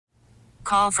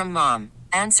call from mom.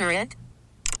 Answer it.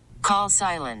 Call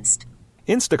silenced.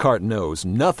 Instacart knows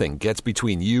nothing gets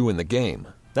between you and the game.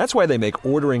 That's why they make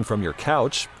ordering from your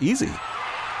couch easy.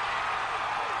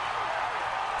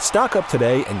 Stock up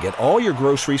today and get all your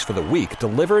groceries for the week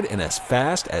delivered in as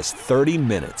fast as 30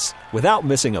 minutes without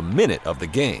missing a minute of the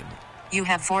game. You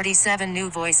have 47 new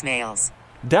voicemails.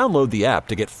 Download the app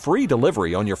to get free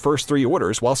delivery on your first 3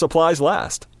 orders while supplies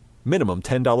last. Minimum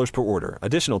 $10 per order.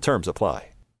 Additional terms apply.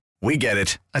 We get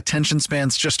it. Attention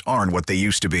spans just aren't what they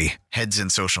used to be. Heads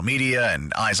in social media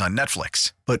and eyes on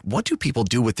Netflix. But what do people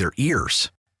do with their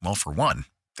ears? Well, for one,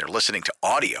 they're listening to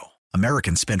audio.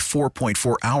 Americans spend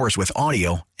 4.4 hours with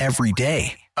audio every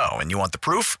day. Oh, and you want the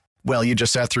proof? Well, you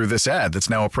just sat through this ad that's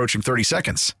now approaching 30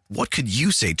 seconds. What could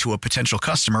you say to a potential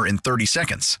customer in 30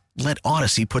 seconds? Let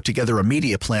Odyssey put together a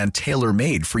media plan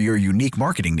tailor-made for your unique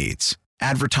marketing needs.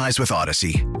 Advertise with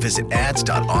Odyssey. Visit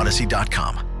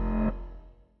ads.odyssey.com.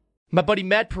 My buddy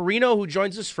Matt Parrino, who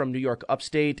joins us from New York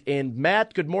Upstate. And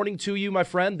Matt, good morning to you, my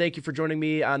friend. Thank you for joining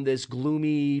me on this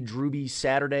gloomy, drooby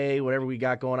Saturday, whatever we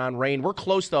got going on. Rain. We're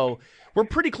close, though. We're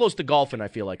pretty close to golfing, I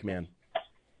feel like, man.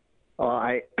 Oh,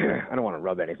 I don't want to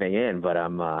rub anything in, but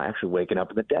I'm actually waking up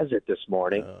in the desert this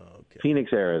morning. Okay.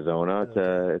 Phoenix, Arizona.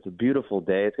 It's a beautiful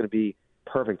day. It's going to be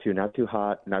perfect, too. Not too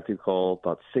hot, not too cold.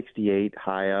 About 68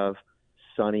 high of,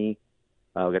 sunny.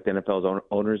 We got the NFL's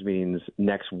owners meetings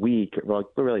next week, well,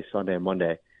 really Sunday and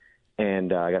Monday,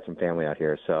 and I got some family out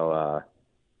here, so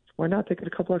why not take it a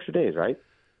couple extra days, right?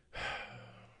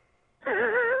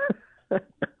 I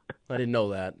didn't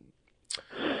know that.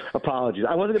 Apologies.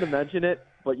 I wasn't going to mention it,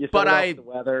 but you said off the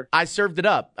weather. I served it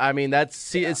up. I mean, it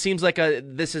seems like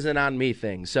this is an on me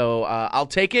thing, so I'll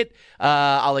take it,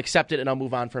 I'll accept it, and I'll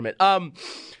move on from it.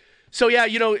 So, yeah,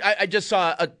 I just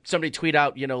saw somebody tweet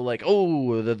out, like,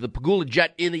 oh, the Pagula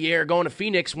jet in the air going to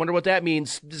Phoenix. Wonder what that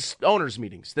means. This owners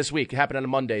meetings this week happened on a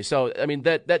Monday. So, I mean,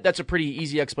 that's a pretty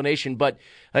easy explanation. But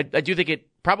I do think it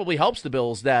probably helps the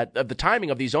Bills that of the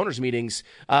timing of these owners meetings,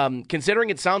 considering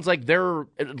it sounds like they're,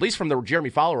 at least from the Jeremy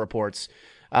Fowler reports,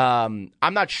 I'm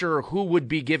not sure who would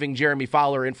be giving Jeremy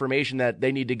Fowler information that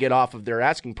they need to get off of their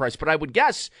asking price. But I would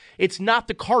guess it's not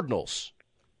the Cardinals.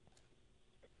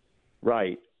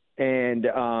 Right. And,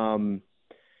 the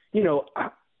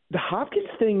Hopkins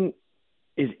thing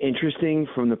is interesting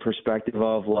from the perspective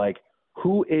of, like,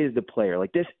 who is the player?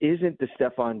 Like, this isn't the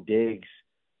Stephon Diggs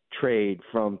trade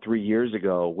from 3 years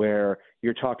ago where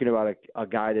you're talking about a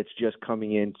guy that's just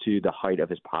coming into the height of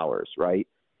his powers, right?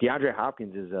 DeAndre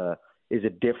Hopkins is a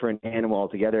different animal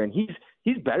altogether, and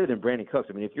he's better than Brandon Cooks.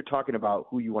 I mean, if you're talking about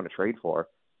who you want to trade for,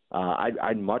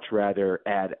 I'd much rather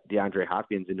add DeAndre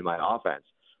Hopkins into my offense.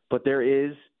 But there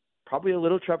is probably a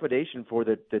little trepidation for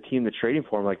the team that's trading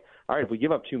for him. Like, all right, if we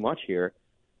give up too much here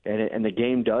and the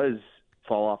game does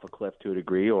fall off a cliff to a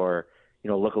degree or,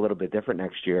 look a little bit different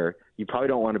next year, you probably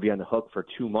don't want to be on the hook for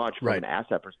too much from an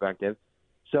asset perspective.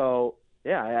 So,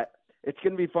 yeah, it's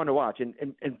going to be fun to watch. And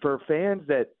for fans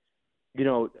that,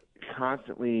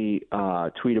 constantly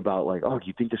tweet about, like, oh, do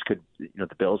you think this could, the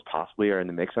Bills possibly are in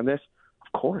the mix on this?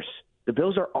 Of course. The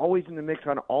Bills are always in the mix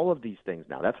on all of these things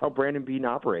now. That's how Brandon Beane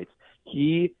operates.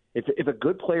 If a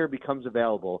good player becomes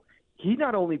available, he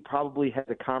not only probably has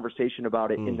a conversation about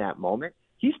it in that moment,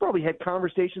 he's probably had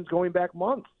conversations going back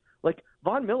months. Like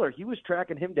Von Miller, he was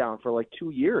tracking him down for like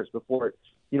 2 years before it,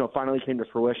 finally came to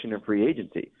fruition in free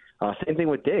agency. Same thing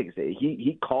with Diggs.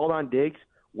 He called on Diggs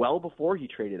well before he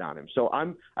traded on him. So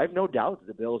I have no doubt that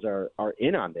the Bills are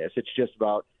in on this. It's just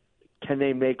about, can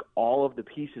they make all of the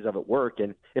pieces of it work?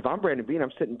 And if I'm Brandon Beane,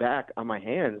 I'm sitting back on my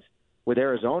hands with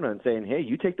Arizona and saying, hey,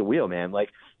 you take the wheel, man. Like,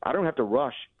 I don't have to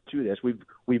rush to this.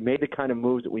 We've made the kind of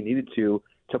moves that we needed to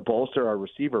bolster our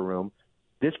receiver room.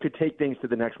 This could take things to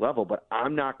the next level, but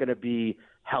I'm not going to be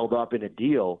held up in a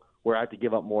deal where I have to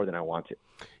give up more than I want to.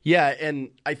 Yeah, and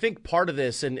I think part of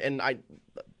this, and I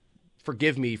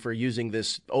forgive me for using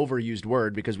this overused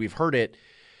word because we've heard it,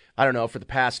 I don't know, for the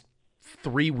past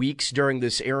 3 weeks during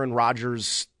this Aaron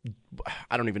Rodgers,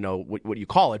 I don't even know what you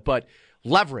call it, but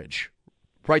leverage,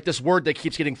 right? This word that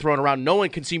keeps getting thrown around. No one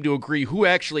can seem to agree who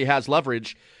actually has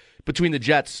leverage between the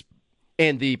Jets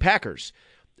and the Packers.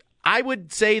 I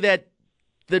would say that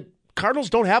the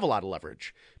Cardinals don't have a lot of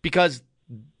leverage because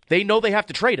they know they have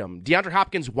to trade him. DeAndre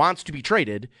Hopkins wants to be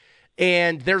traded,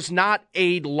 and there's not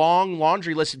a long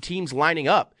laundry list of teams lining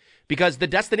up because the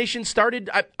destination started,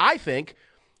 I think,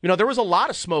 there was a lot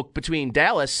of smoke between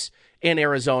Dallas and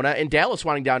Arizona, and Dallas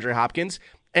wanting DeAndre Hopkins,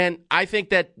 and I think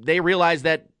that they realized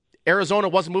that Arizona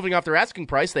wasn't moving off their asking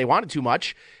price. They wanted too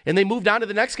much, and they moved on to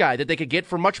the next guy that they could get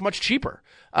for much, much cheaper.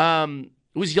 It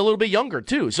was a little bit younger,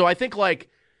 too. So I think,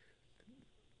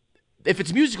 if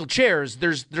it's musical chairs,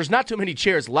 there's not too many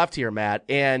chairs left here, Matt.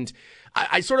 And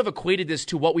I sort of equated this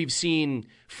to what we've seen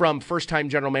from first-time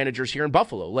general managers here in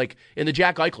Buffalo, like in the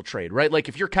Jack Eichel trade, right? Like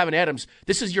if you're Kevin Adams,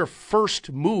 this is your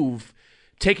first move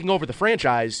taking over the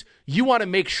franchise. You want to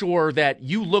make sure that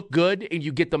you look good and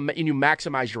you get and you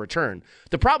maximize your return.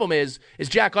 The problem is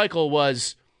Jack Eichel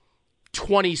was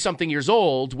 20-something years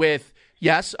old with,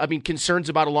 yes, I mean, concerns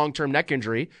about a long-term neck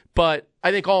injury, but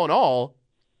I think all in all,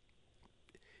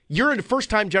 you're a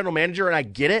first-time general manager, and I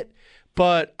get it,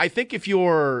 but I think if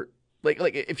you're like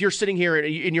if you're sitting here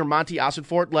in your Monty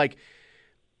Ossenfort, like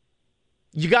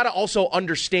you got to also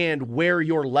understand where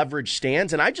your leverage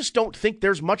stands, and I just don't think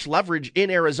there's much leverage in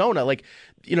Arizona. Like,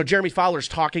 you know, Jeremy Fowler's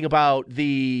talking about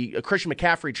the Christian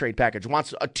McCaffrey trade package,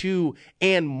 wants a 2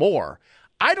 and more.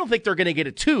 I don't think they're going to get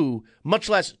a 2, much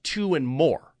less 2 and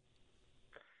more.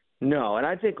 No, and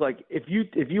I think like if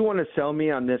you want to sell me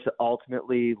on this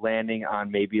ultimately landing on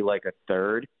maybe like a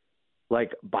third,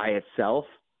 like by itself,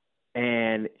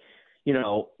 and you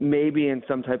know maybe in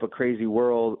some type of crazy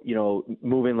world, you know,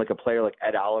 moving like a player like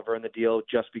Ed Oliver in the deal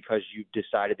just because you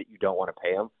decided that you don't want to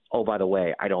pay him. Oh, by the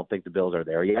way, I don't think the Bills are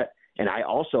there yet, and I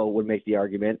also would make the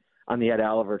argument on the Ed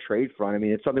Oliver trade front. I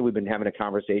mean, it's something we've been having a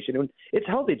conversation, and it's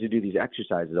healthy to do these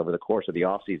exercises over the course of the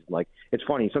offseason. Like it's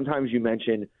funny sometimes you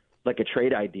mention like a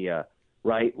trade idea,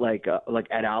 right? Like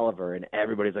Ed Oliver, and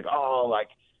everybody's like, oh, like,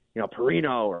 you know,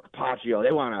 Parrino or Paccio,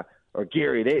 they want to, or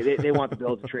Geary, they want the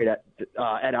Bills to trade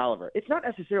Ed Oliver. It's not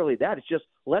necessarily that. It's just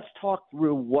let's talk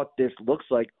through what this looks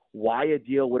like, why a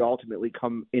deal would ultimately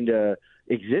come into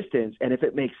existence, and if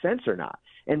it makes sense or not.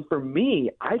 And for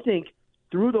me, I think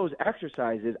through those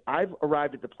exercises, I've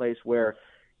arrived at the place where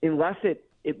unless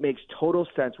it makes total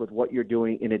sense with what you're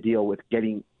doing in a deal with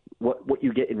getting what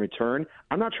you get in return,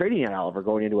 I'm not trading Ed Oliver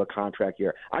going into a contract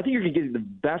year. I think you're going to get the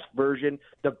best version,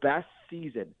 the best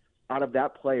season out of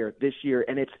that player this year,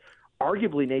 and it's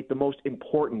arguably, Nate, the most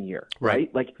important year,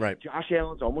 right? Like Josh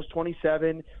Allen's almost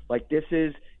 27. Like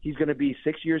he's going to be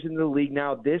 6 years into the league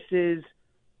now. This is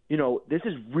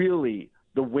really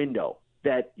the window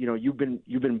that, you know, you've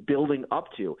been building up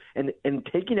to, and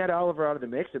taking Ed Oliver out of the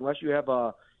mix, unless you have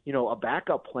a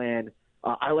backup plan.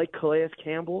 I like Calais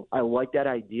Campbell. I like that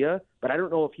idea, but I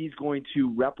don't know if he's going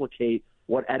to replicate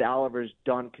what Ed Oliver's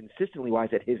done consistently-wise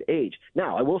at his age.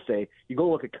 Now, I will say, you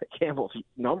go look at Campbell's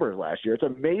numbers last year. It's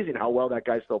amazing how well that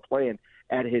guy's still playing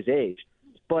at his age.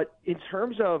 But in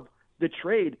terms of the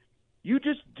trade, you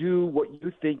just do what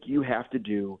you think you have to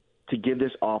do to give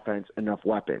this offense enough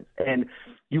weapons. And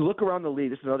you look around the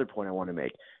league. This is another point I want to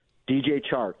make. DJ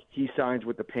Chark, he signs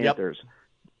with the Panthers. Yep.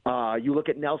 You look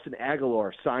at Nelson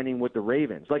Aguilar signing with the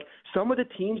Ravens. Like some of the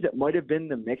teams that might have been in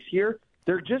the mix here,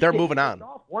 they're moving on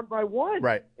off one by one.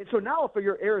 Right. And so now if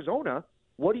you're Arizona,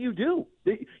 what do?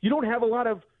 You don't have a lot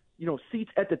of, you know,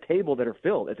 seats at the table that are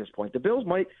filled at this point. The Bills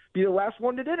might be the last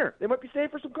one to dinner. They might be staying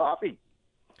for some coffee.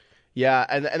 Yeah,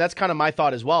 and that's kind of my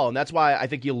thought as well. And that's why I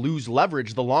think you lose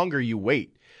leverage the longer you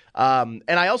wait. And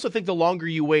I also think the longer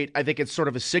you wait, I think it's sort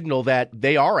of a signal that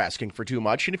they are asking for too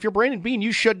much. And if you're Brandon Beane,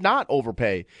 you should not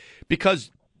overpay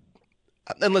because,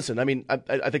 and listen, I mean,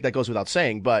 I think that goes without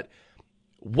saying, but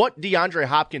what DeAndre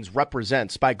Hopkins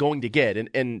represents by going to get,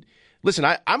 and listen,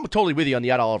 I'm totally with you on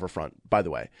the Ed Oliver front, by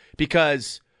the way,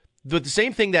 because the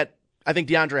same thing that I think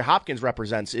DeAndre Hopkins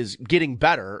represents is getting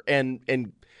better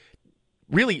and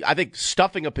really, I think,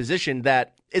 stuffing a position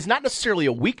that is not necessarily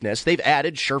a weakness. They've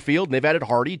added Sherfield and they've added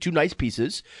Hardy, 2 nice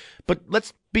pieces. But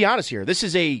let's be honest here. This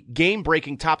is a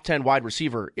game-breaking top 10 wide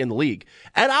receiver in the league.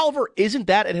 Ed Oliver isn't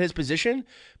that at his position,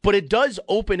 but it does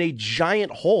open a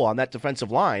giant hole on that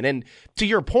defensive line. And to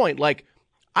your point, like,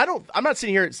 I'm not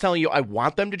sitting here telling you I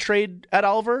want them to trade Ed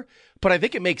Oliver, but I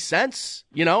think it makes sense,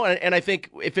 you know, and I think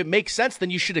if it makes sense, then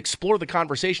you should explore the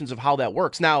conversations of how that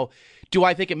works. Now, do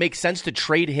I think it makes sense to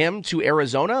trade him to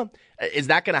Arizona? Is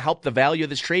that going to help the value of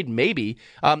this trade? Maybe.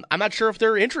 I'm not sure if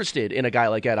they're interested in a guy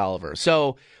like Ed Oliver.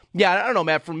 So, yeah, I don't know,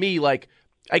 Matt. For me, like,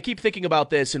 I keep thinking about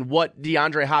this and what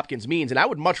DeAndre Hopkins means, and I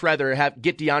would much rather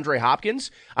get DeAndre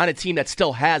Hopkins on a team that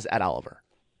still has Ed Oliver.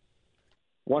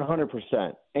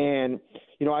 100%. And,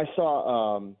 you know, I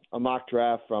saw a mock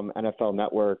draft from NFL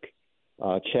Network,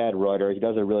 Chad Reuter. He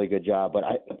does a really good job, but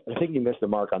I think he missed the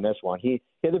mark on this one. He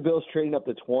had the Bills trading up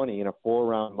to 20 in a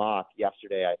 4-round mock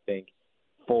yesterday, I think,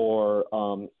 for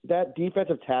that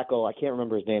defensive tackle. I can't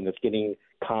remember his name that's getting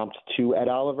comped to Ed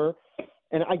Oliver.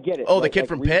 And I get it. Oh, the kid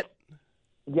from Pitt?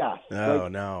 Yes. Oh,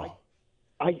 no.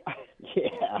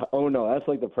 Yeah. Oh, no. That's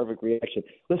like the perfect reaction.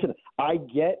 Listen, I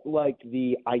get like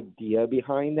the idea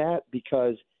behind that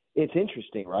because it's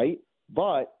interesting, right?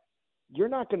 But you're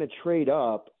not going to trade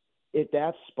up at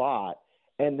that spot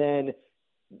and then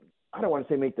I don't want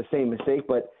to say make the same mistake,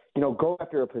 but go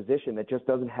after a position that just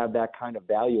doesn't have that kind of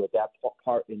value at that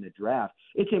part in the draft.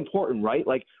 It's important, right?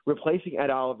 Like replacing Ed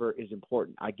Oliver is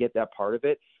important. I get that part of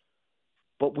it.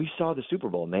 But we saw the Super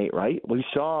Bowl, Nate, right? We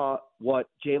saw what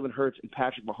Jalen Hurts and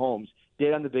Patrick Mahomes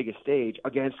did on the biggest stage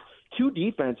against two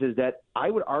defenses that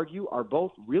I would argue are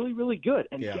both really, really good.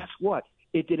 And guess what?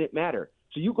 It didn't matter.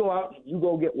 So you go out, you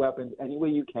go get weapons any way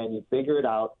you can. You figure it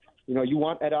out. You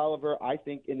want Ed Oliver, I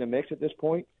think, in the mix at this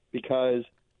point because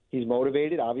he's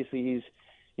motivated. Obviously, he's,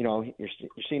 you're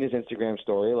seeing his Instagram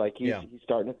story. Like he's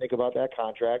starting to think about that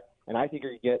contract. And I think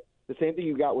you're going to get the same thing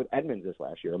you got with Edmonds this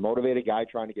last year, a motivated guy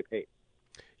trying to get paid.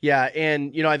 Yeah,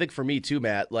 and, I think for me too,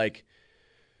 Matt, like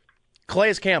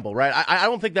Calais Campbell, right? I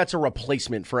don't think that's a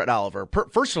replacement for Ed Oliver.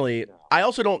 Personally, I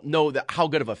also don't know how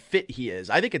good of a fit he is.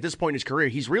 I think at this point in his career,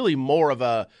 he's really more of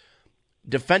a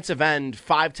defensive end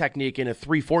 5 technique in a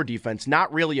 3-4 defense,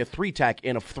 not really a 3 tech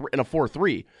in a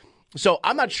 4-3. So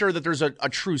I'm not sure that there's a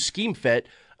true scheme fit.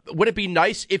 Would it be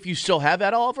nice if you still have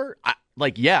Ed Oliver? I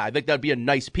think that'd be a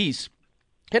nice piece.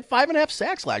 He had 5.5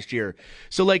 sacks last year.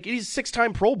 So, he's a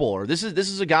 6-time Pro Bowler. This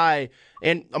is a guy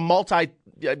and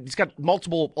he's got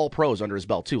multiple All-Pros under his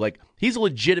belt, too. He's a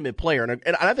legitimate player.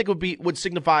 And I think it would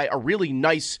signify a really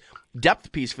nice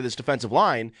depth piece for this defensive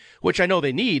line, which I know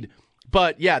they need.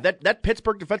 But, yeah, that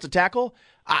Pittsburgh defensive tackle,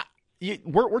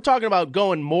 we're talking about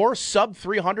going more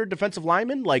sub-300 defensive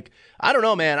linemen. I don't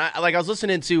know, man. I was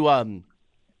listening to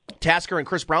Tasker and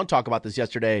Chris Brown talk about this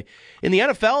yesterday. In the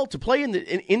NFL, to play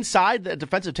inside the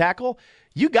defensive tackle,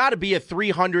 you got to be a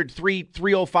 300,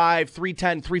 305,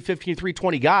 310, 315,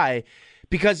 320 guy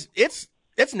because it's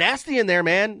nasty in there,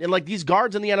 man. And these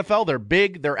guards in the NFL, they're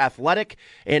big, they're athletic.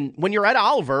 And when you're at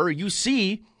Oliver, you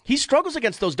see he struggles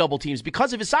against those double teams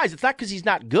because of his size. It's not because he's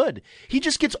not good. He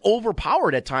just gets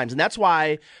overpowered at times. And that's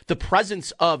why the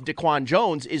presence of Daquan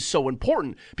Jones is so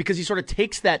important because he sort of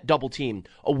takes that double team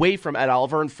away from Ed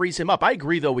Oliver and frees him up. I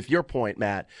agree, though, with your point,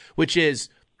 Matt, which is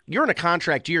you're in a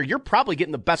contract year. You're probably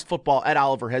getting the best football Ed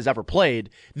Oliver has ever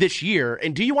played this year.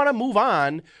 And do you want to move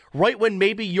on right when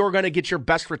maybe you're going to get your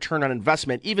best return on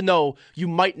investment, even though you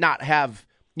might not have,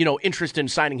 interest in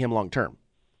signing him long term?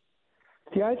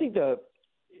 Yeah, I think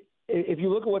if you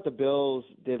look at what the Bills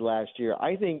did last year,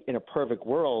 I think in a perfect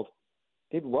world,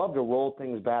 they'd love to roll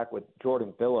things back with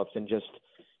Jordan Phillips and just,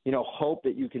 hope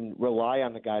that you can rely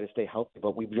on the guy to stay healthy.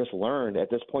 But we've just learned at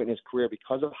this point in his career,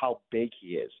 because of how big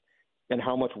he is and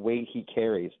how much weight he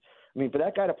carries. For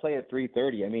that guy to play at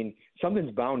 330,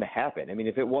 something's bound to happen.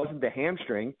 If it wasn't the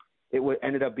hamstring, it would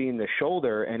ended up being the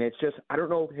shoulder. And it's just, I don't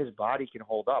know if his body can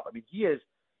hold up. He is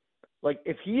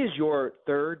if he is your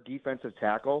third defensive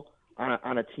tackle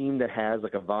on a team that has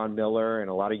a Von Miller and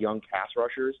a lot of young pass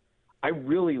rushers, I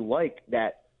really like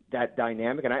that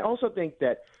dynamic. And I also think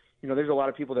that, there's a lot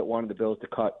of people that wanted the Bills to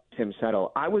cut Tim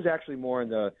Settle. I was actually more in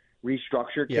the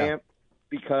restructure camp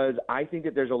because I think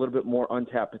that there's a little bit more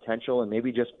untapped potential and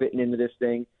maybe just fitting into this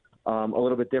thing a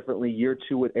little bit differently. Year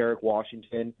 2 with Eric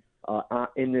Washington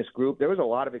in this group, there was a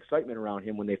lot of excitement around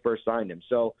him when they first signed him.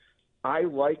 So I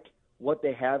like what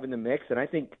they have in the mix. And I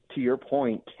think, to your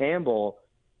point, Campbell,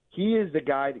 he is the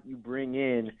guy that you bring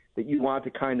in that you want to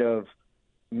kind of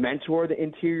mentor the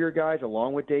interior guys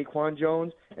along with Daquan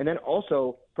Jones and then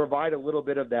also provide a little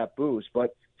bit of that boost.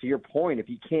 But to your point, if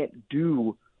he can't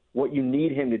do what you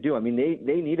need him to do,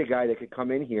 they need a guy that could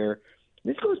come in here.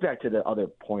 This goes back to the other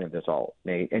point of this all,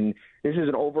 Nate, and this is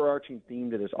an overarching theme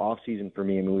to this offseason for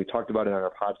me. We talked about it on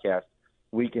our podcast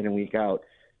week in and week out.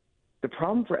 The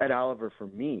problem for Ed Oliver for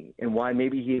me and why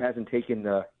maybe he hasn't taken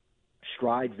the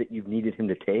strides that you've needed him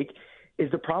to take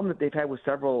is the problem that they've had with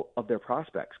several of their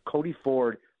prospects, Cody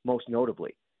Ford most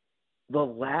notably. The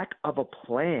lack of a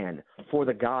plan for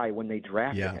the guy when they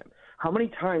drafted him. How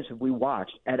many times have we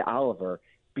watched Ed Oliver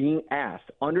being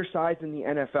asked, undersized in the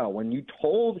NFL, when you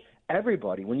told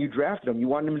everybody when you drafted him you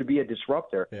wanted him to be a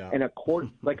disruptor and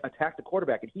attack the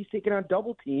quarterback, and he's taking on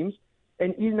double teams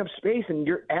and eating up space, and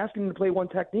you're asking him to play one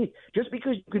technique. Just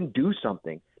because you can do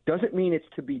something doesn't mean it's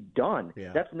to be done.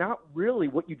 That's not really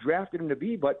what you drafted him to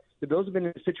be, but the Bills have been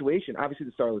in a situation. Obviously,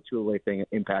 the Starla Tulare thing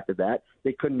impacted that.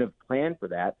 They couldn't have planned for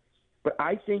that. But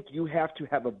I think you have to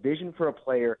have a vision for a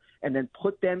player and then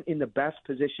put them in the best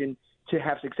position to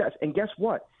have success. And guess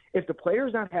what? If the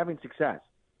player's not having success,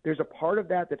 there's a part of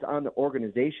that that's on the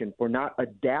organization for not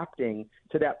adapting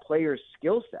to that player's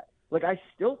skill set. I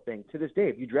still think to this day,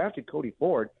 if you drafted Cody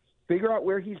Ford, figure out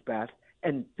where he's best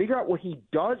and figure out what he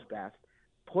does best,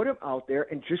 put him out there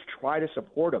and just try to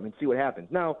support him and see what happens.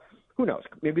 Now, who knows?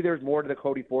 Maybe there's more to the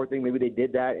Cody Ford thing. Maybe they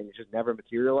did that and it just never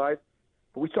materialized.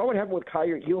 But we saw what happened with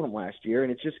Kyer Elam last year,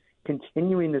 and it's just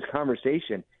continuing this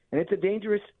conversation. And it's a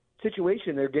dangerous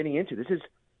situation they're getting into.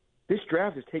 This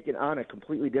draft has taken on a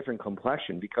completely different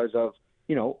complexion because of,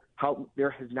 how there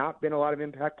has not been a lot of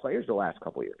impact players the last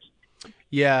couple of years.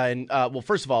 Yeah, and well,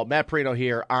 first of all, Matt Parrino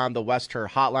here on the Western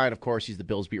Hotline. Of course, he's the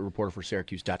Bills beat reporter for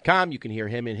Syracuse.com. You can hear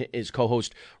him and his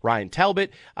co-host Ryan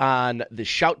Talbot on the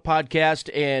Shout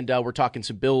podcast, and we're talking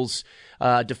some Bills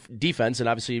defense, and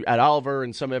obviously Ed Oliver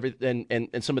and some of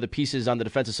the pieces on the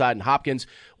defensive side and Hopkins.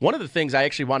 One of the things I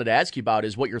actually wanted to ask you about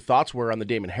is what your thoughts were on the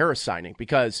Damon Harris signing,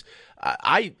 because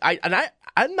I'm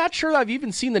not sure I've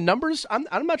even seen the numbers.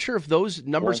 I'm not sure if those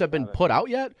numbers have been put out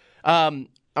yet.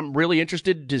 I'm really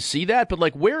interested to see that,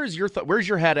 but where's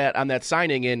your head at on that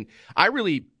signing? And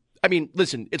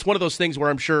listen, it's one of those things where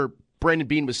I'm sure Brandon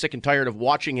Beane was sick and tired of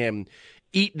watching him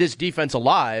eat this defense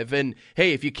alive. And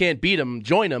hey, if you can't beat him,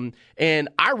 join him. And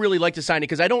I really like to sign it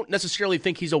because I don't necessarily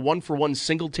think he's a 1-for-1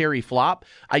 Singletary flop.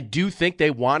 I do think they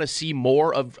want to see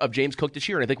more of James Cook this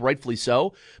year, and I think rightfully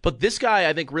so. But this guy,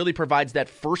 I think, really provides that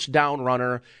first down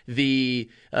runner, the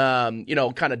kind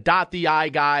of dot the I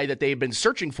guy that they've been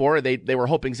searching for. They were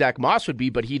hoping Zach Moss would be,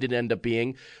 but he didn't end up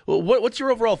being. What's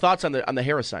your overall thoughts on the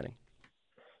Harris signing?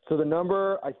 So the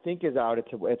number I think is out.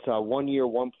 It's a 1 year,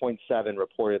 1.7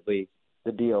 reportedly.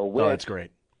 The deal. Oh, that's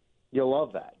great. You'll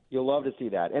love that. You'll love to see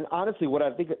that. And honestly, what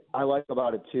I think I like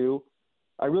about it too,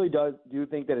 I really do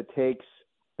think that it takes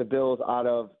the Bills out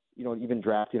of even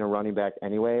drafting a running back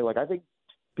anyway. I think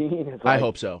Beane is. I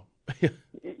hope so.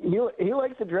 he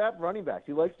likes to draft running backs.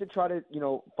 He likes to try to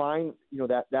find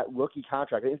that rookie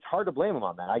contract. It's hard to blame him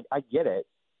on that. I get it.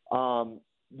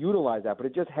 Utilize that, but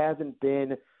it just hasn't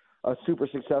been a super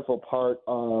successful part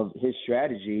of his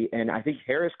strategy. And I think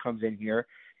Harris comes in here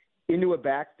into a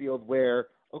backfield where,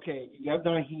 okay, you have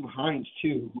Nyheim Hines,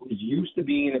 too, who is used to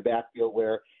being in a backfield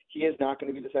where he is not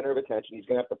going to be the center of attention. He's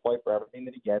going to have to fight for everything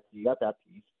that he gets. You got that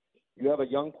piece. You have a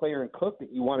young player in Cook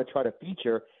that you want to try to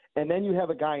feature, and then you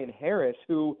have a guy in Harris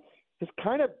who has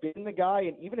kind of been the guy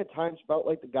and even at times felt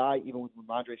like the guy, even with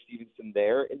Ramondre Stevenson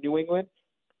there in New England.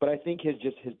 But I think his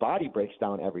body breaks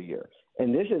down every year.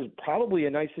 And this is probably a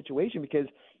nice situation because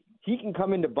he can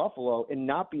come into Buffalo and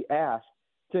not be asked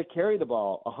to carry the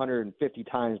ball 150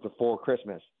 times before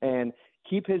Christmas and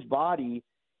keep his body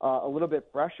a little bit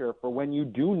fresher for when you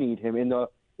do need him in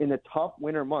the tough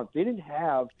winter months. They didn't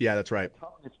have that's right. the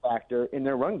toughness factor in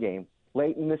their run game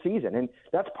late in the season, and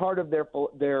that's part of their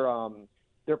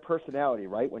personality,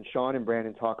 right? When Sean and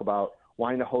Brandon talk about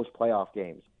wanting to host playoff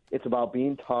games, it's about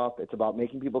being tough. It's about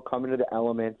making people come into the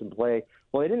elements and play.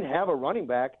 Well, they didn't have a running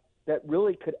back that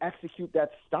really could execute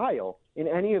that style in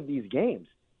any of these games.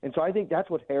 And so I think that's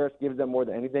what Harris gives them more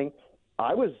than anything.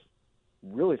 I was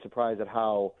really surprised at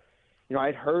how,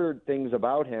 I'd heard things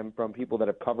about him from people that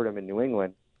have covered him in New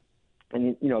England.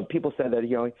 And, people said that,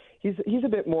 he's a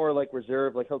bit more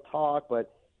reserved, he'll talk, but,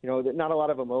 not a lot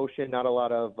of emotion, not a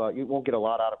lot of, you won't get a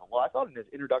lot out of him. Well, I thought in his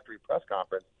introductory press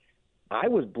conference, I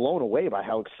was blown away by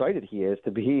how excited he is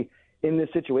to be in this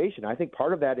situation. I think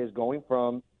part of that is going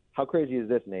from, how crazy is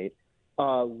this, Nate?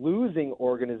 Losing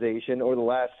organization over the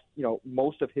last,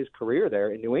 most of his career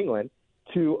there in New England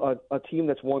to a team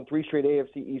that's won 3 straight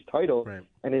AFC East titles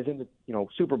and is in the,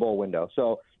 Super Bowl window.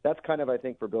 So that's kind of, I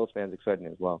think, for Bills fans exciting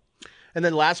as well. And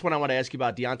then last one I want to ask you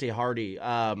about, Deontay Hardy.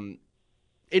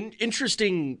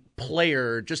 Interesting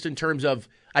player just in terms of,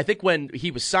 I think when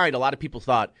he was signed, a lot of people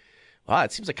thought, wow,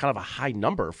 it seems like kind of a high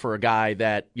number for a guy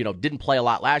that, didn't play a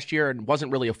lot last year and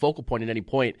wasn't really a focal point at any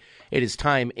point in his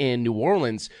time in New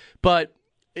Orleans. But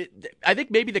I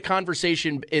think maybe the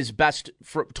conversation is best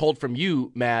told from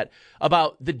you, Matt,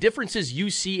 about the differences you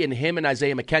see in him and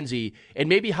Isaiah McKenzie and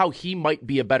maybe how he might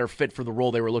be a better fit for the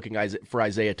role they were looking for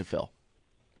Isaiah to fill.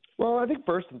 Well, I think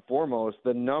first and foremost,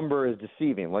 the number is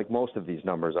deceiving, like most of these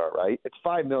numbers are, right? It's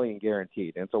 $5 million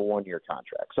guaranteed, and it's a 1-year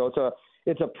contract. So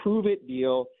it's a prove-it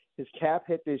deal. His cap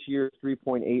hit this year is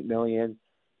 $3.8 million.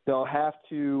 They'll have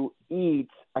to eat,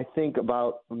 I think,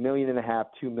 about $1.5 million, $2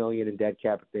 million in dead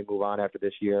cap if they move on after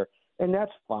this year, and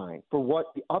that's fine for what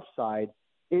the upside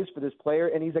is for this player.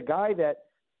 And he's a guy that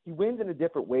he wins in a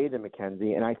different way than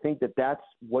McKenzie, and I think that that's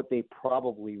what they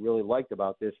probably really liked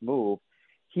about this move.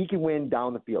 He can win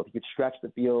down the field. He can stretch the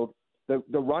field. The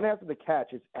run after the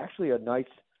catch is actually a nice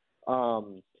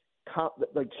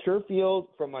Sherfield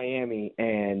from Miami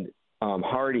and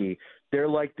Hardy, they're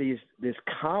like this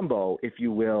combo, if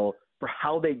you will, for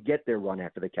how they get their run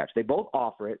after the catch. They both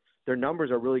offer it. Their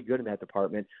numbers are really good in that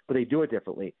department, but they do it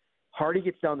differently. Hardy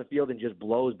gets down the field and just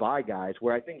blows by guys,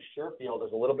 where I think Sherfield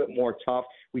is a little bit more tough.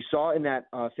 We saw in that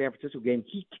San Francisco game,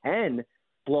 he can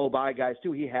blow by guys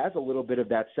too. He has a little bit of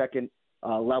that second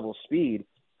level speed,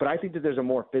 but I think that there's a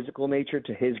more physical nature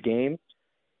to his game.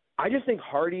 I just think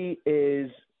Hardy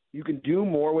is you can do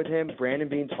more with him. Brandon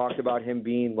Beane talked about him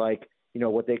being like,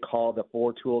 what they call the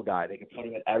four-tool guy. They can put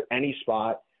him at any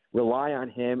spot, rely on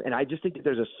him, and I just think that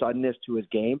there's a suddenness to his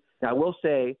game. Now, I will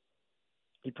say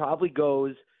he probably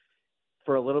goes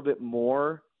for a little bit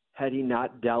more had he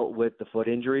not dealt with the foot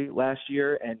injury last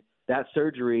year, and that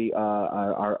surgery,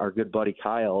 our good buddy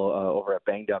Kyle over at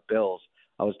Banged Up Bills,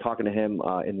 I was talking to him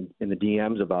in the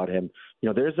DMs about him.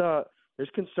 There's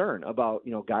concern about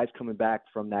guys coming back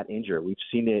from that injury. We've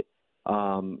seen it.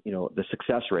 The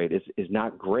success rate is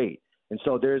not great, and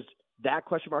so there's that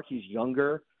question mark. He's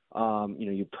younger.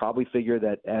 You probably figure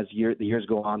that as the years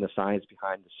go on, the science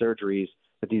behind the surgeries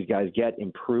that these guys get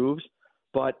improves.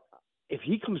 But if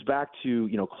he comes back to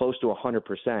close to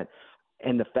 100%,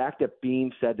 and the fact that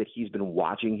Beane said that he's been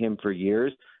watching him for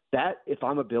years, that if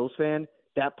I'm a Bills fan,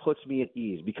 that puts me at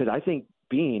ease because I think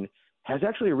Beane has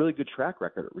actually a really good track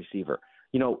record at receiver.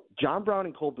 John Brown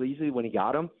and Cole Beasley, when he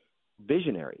got him,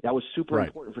 visionary. That was super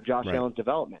important for Josh Allen's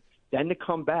development. Then to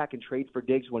come back and trade for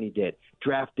Diggs when he did,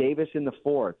 draft Davis in the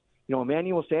 4th.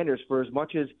 Emmanuel Sanders, for as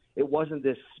much as it wasn't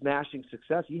this smashing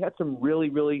success, he had some really,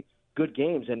 really good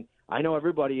games. And I know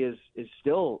everybody is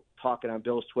still talking on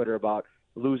Bill's Twitter about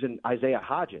losing Isaiah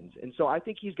Hodgins. And so I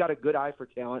think he's got a good eye for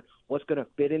talent, what's going to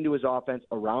fit into his offense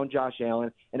around Josh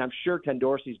Allen. And I'm sure Ken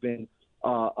Dorsey's been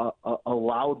a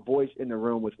loud voice in the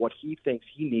room with what he thinks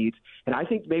he needs. And I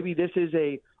think maybe this is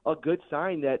a good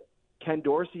sign that Ken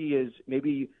Dorsey is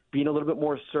maybe being a little bit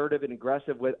more assertive and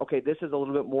aggressive with, okay, this is a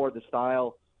little bit more the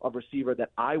style of receiver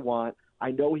that I want.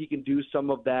 I know he can do some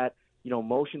of that,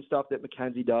 motion stuff that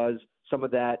McKenzie does, some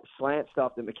of that slant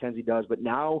stuff that McKenzie does, but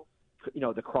now,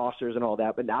 the crossers and all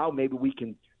that, but now maybe we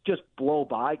can just blow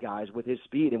by guys with his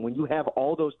speed. And when you have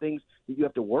all those things that you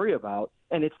have to worry about,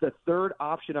 and it's the third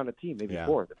option on a team, maybe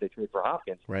fourth if they trade for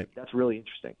Hopkins, that's really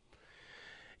interesting.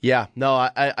 Yeah, no,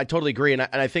 I totally agree. And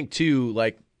I think, too,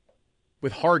 like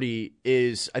with Hardy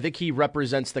I think he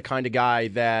represents the kind of guy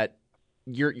that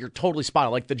you're totally spot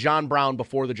on, like the John Brown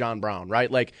before the John Brown, right?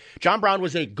 Like John Brown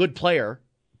was a good player,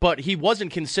 but he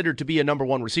wasn't considered to be a number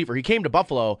one receiver. He came to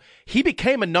Buffalo. He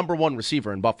became a number one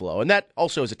receiver in Buffalo. And that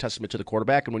also is a testament to the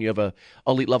quarterback. And when you have a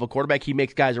elite level quarterback, he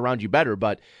makes guys around you better.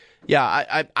 But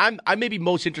yeah, I'm maybe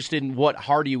most interested in what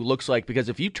Hardy looks like, because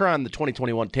if you turn on the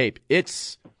 2021 tape,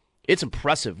 it's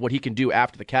impressive what he can do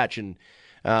after the catch. And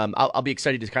I'll be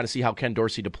excited to kind of see how Ken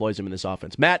Dorsey deploys him in this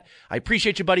offense. Matt, I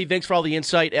appreciate you, buddy. Thanks for all the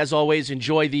insight. As always,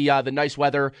 enjoy the nice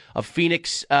weather of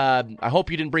Phoenix. I hope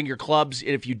you didn't bring your clubs.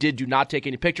 If you did, do not take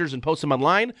any pictures and post them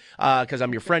online, because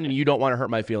I'm your friend and you don't want to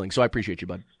hurt my feelings. So I appreciate you,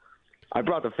 bud. I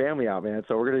brought the family out, man.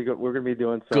 So we're gonna be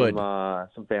doing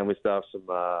some family stuff, some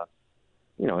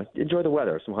enjoy the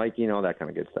weather, some hiking, all that kind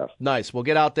of good stuff. Nice. We'll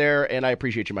get out there, and I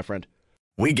appreciate you, my friend.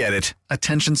 We get it.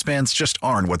 Attention spans just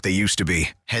aren't what they used to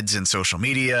be. Heads in social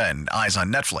media and eyes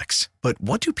on Netflix. But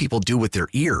what do people do with their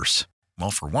ears?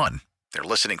 Well, for one, they're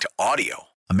listening to audio.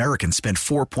 Americans spend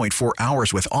 4.4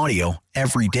 hours with audio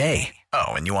every day. Oh,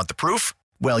 and you want the proof?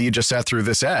 Well, you just sat through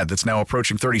this ad that's now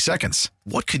approaching 30 seconds.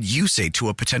 What could you say to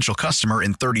a potential customer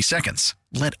in 30 seconds?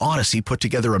 Let Odyssey put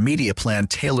together a media plan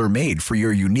tailor-made for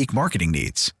your unique marketing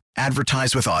needs.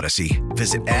 Advertise with Odyssey.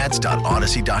 Visit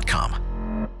ads.odyssey.com.